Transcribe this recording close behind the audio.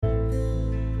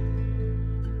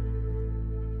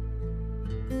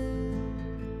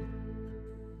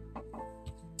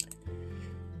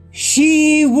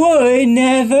She would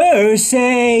never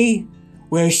say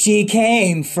where she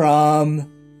came from.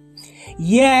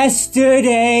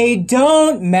 Yesterday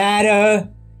don't matter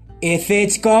if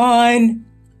it's gone.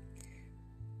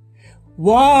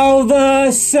 While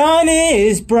the sun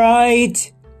is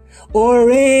bright, or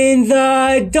in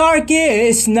the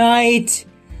darkest night,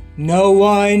 no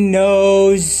one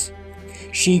knows.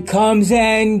 She comes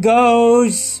and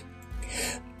goes.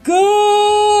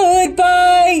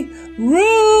 Goodbye,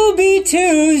 Ruby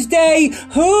Tuesday.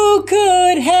 Who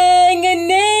could hang a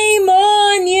name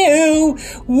on you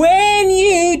when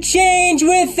you change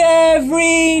with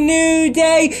every new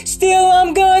day? Still,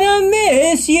 I'm gonna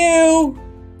miss you.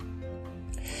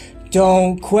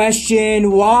 Don't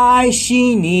question why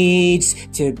she needs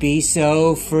to be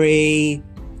so free.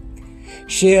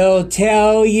 She'll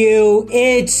tell you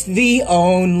it's the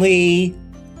only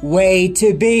way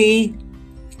to be.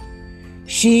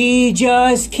 She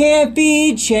just can't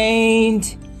be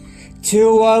chained to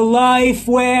a life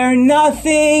where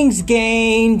nothing's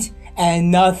gained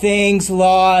and nothing's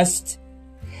lost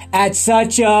at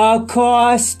such a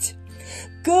cost.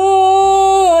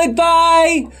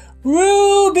 Goodbye,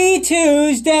 Ruby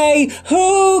Tuesday.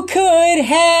 Who could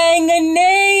hang a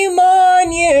name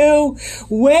on you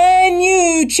when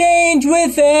you change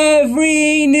with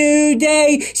every new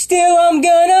day? Still, I'm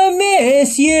gonna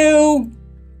miss you.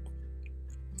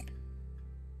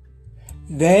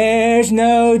 There's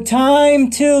no time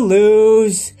to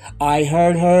lose, I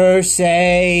heard her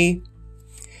say.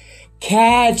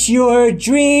 Catch your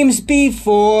dreams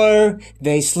before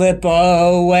they slip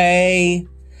away.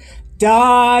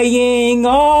 Dying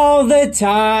all the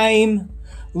time.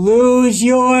 Lose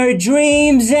your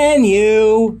dreams and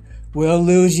you will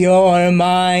lose your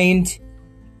mind.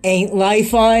 Ain't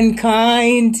life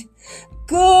unkind?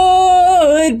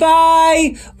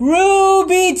 Goodbye,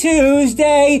 Ruby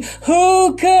Tuesday.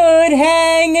 Who could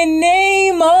hang a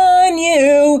name on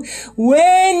you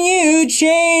when you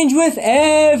change with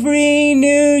every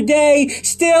new day?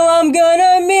 Still, I'm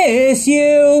gonna miss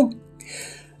you.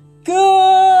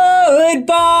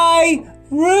 Goodbye,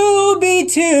 Ruby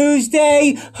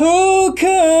Tuesday. Who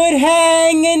could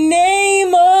hang a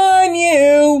name on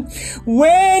you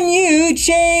when you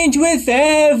change with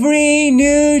every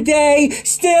new day?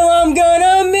 Still, I'm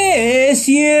gonna miss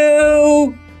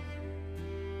you.